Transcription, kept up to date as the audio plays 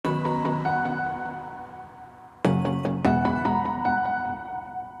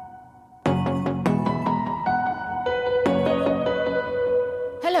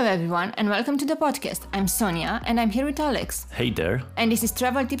everyone, and welcome to the podcast. I'm Sonia, and I'm here with Alex. Hey there. And this is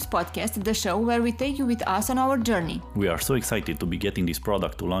Travel Tips Podcast, the show where we take you with us on our journey. We are so excited to be getting this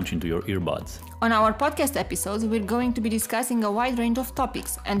product to launch into your earbuds. On our podcast episodes, we're going to be discussing a wide range of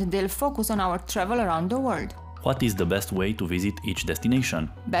topics, and they'll focus on our travel around the world. What is the best way to visit each destination?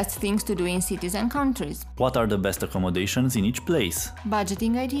 Best things to do in cities and countries. What are the best accommodations in each place?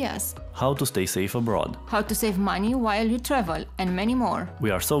 Budgeting ideas. How to stay safe abroad. How to save money while you travel, and many more.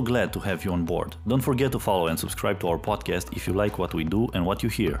 We are so glad to have you on board. Don't forget to follow and subscribe to our podcast if you like what we do and what you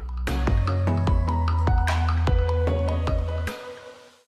hear.